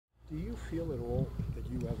Do you feel at all that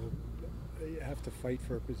you have to fight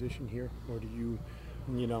for a position here, or do you,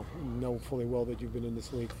 know fully well that you've been in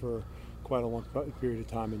this league for quite a long period of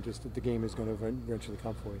time, and just that the game is going to eventually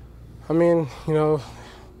come for you? I mean,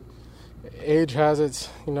 age has its,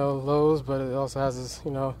 lows, but it also has its,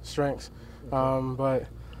 strengths. But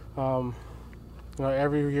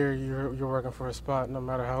every year you're working for a spot, no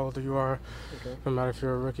matter how old you are, no matter if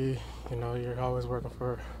you're a rookie, you're always working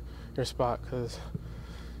for your spot because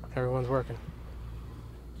everyone's working.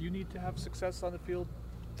 Do you need to have success on the field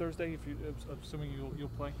Thursday, assuming you'll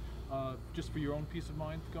play, just for your own peace of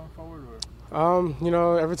mind going forward?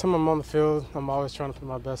 Or Every time I'm on the field, I'm always trying to put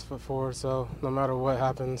my best foot forward. So no matter what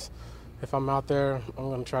happens, if I'm out there, I'm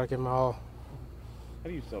going to try to give my all. How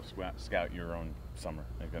do you self-scout your own summer?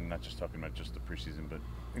 Like, I'm not just talking about just the preseason, but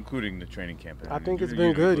including the training camp. I think it's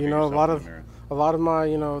been good. A lot of my,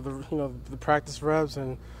 the practice reps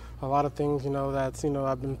and a lot of things, that's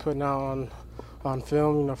I've been putting out on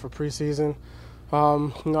film, for preseason.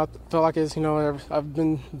 I feel like it's, I've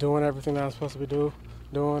been doing everything that I'm supposed to be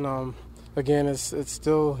doing. Again, it's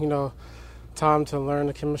still, time to learn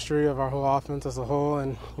the chemistry of our whole offense as a whole,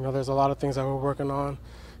 and there's a lot of things that we're working on.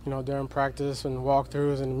 During practice and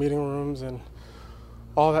walkthroughs and meeting rooms and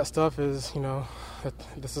all that stuff is,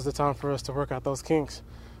 this is the time for us to work out those kinks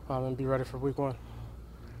and be ready for week one.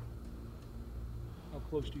 How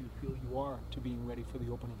close do you feel you are to being ready for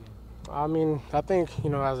the opening game? I mean, I think,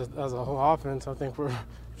 as a whole offense, I think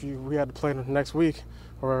if we had to play the next week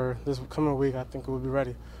or this coming week, I think we would be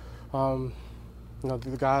ready.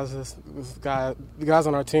 The guys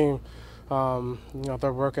on our team,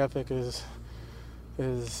 their work ethic is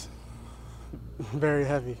very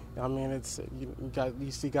heavy. I mean, it's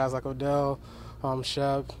you see guys like Odell,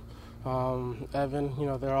 Shep,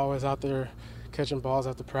 Evan. They're always out there catching balls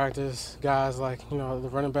after practice. Guys like the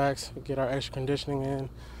running backs get our extra conditioning in.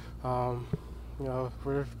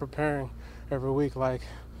 We're preparing every week like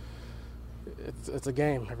it's a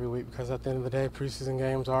game every week because at the end of the day, preseason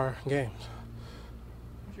games are games.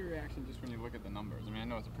 What's your reaction just when you look at the numbers? I mean, I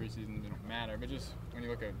know it's a preseason, they don't matter, but just when you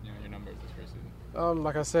look at your numbers this preseason.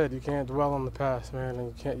 Like I said, you can't dwell on the past, man,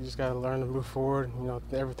 and you just got to learn to move forward.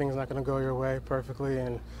 Everything's not going to go your way perfectly,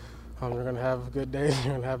 and you're going to have good days,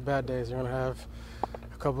 you're going to have bad days, you're going to have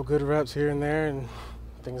a couple good reps here and there, and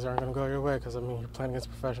things aren't going to go your way because, you're playing against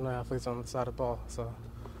professional athletes on the side of the ball. So,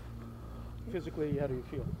 physically, how do you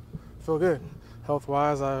feel? Feel good.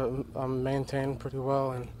 Health-wise, I'm maintained pretty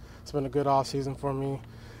well, and it's been a good off-season for me.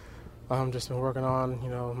 I've just been working on,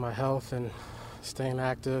 my health and staying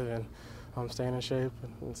active and staying in shape,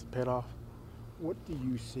 and it's paid off. What do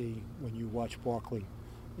you see when you watch Barkley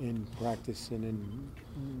in practice and in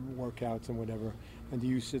workouts and whatever? And do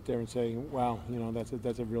you sit there and say, wow,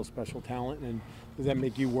 that's a real special talent? And does that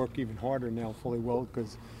make you work even harder now fully well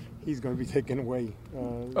because he's going to be taken away?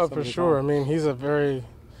 For sure. I mean, he's a very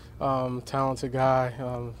talented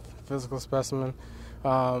guy, physical specimen.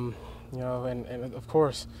 And of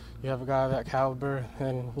course, you have a guy of that caliber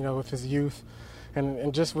and, with his youth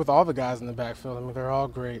and just with all the guys in the backfield, I mean, they're all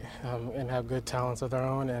great and have good talents of their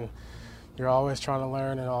own. And you're always trying to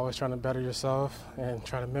learn and always trying to better yourself and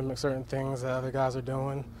try to mimic certain things that other guys are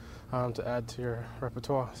doing to add to your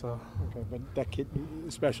repertoire. So. Okay, but that kid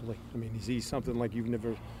especially, I mean, is he something like you've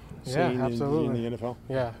never seen absolutely. in the NFL?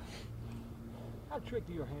 Yeah. How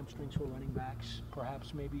tricky are hamstrings for running backs,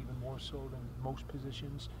 perhaps maybe even more so than most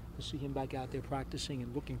positions? To see him back out there practicing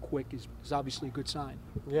and looking quick is obviously a good sign.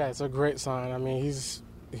 Yeah, it's a great sign. I mean, he's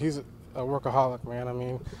a workaholic, man. I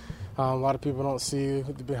mean, a lot of people don't see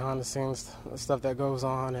the behind-the-scenes stuff that goes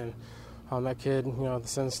on, and that kid,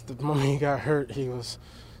 since the moment he got hurt, he was,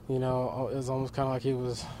 it was almost kind of like he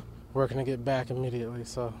was working to get back immediately.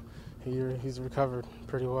 So he's recovered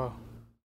pretty well.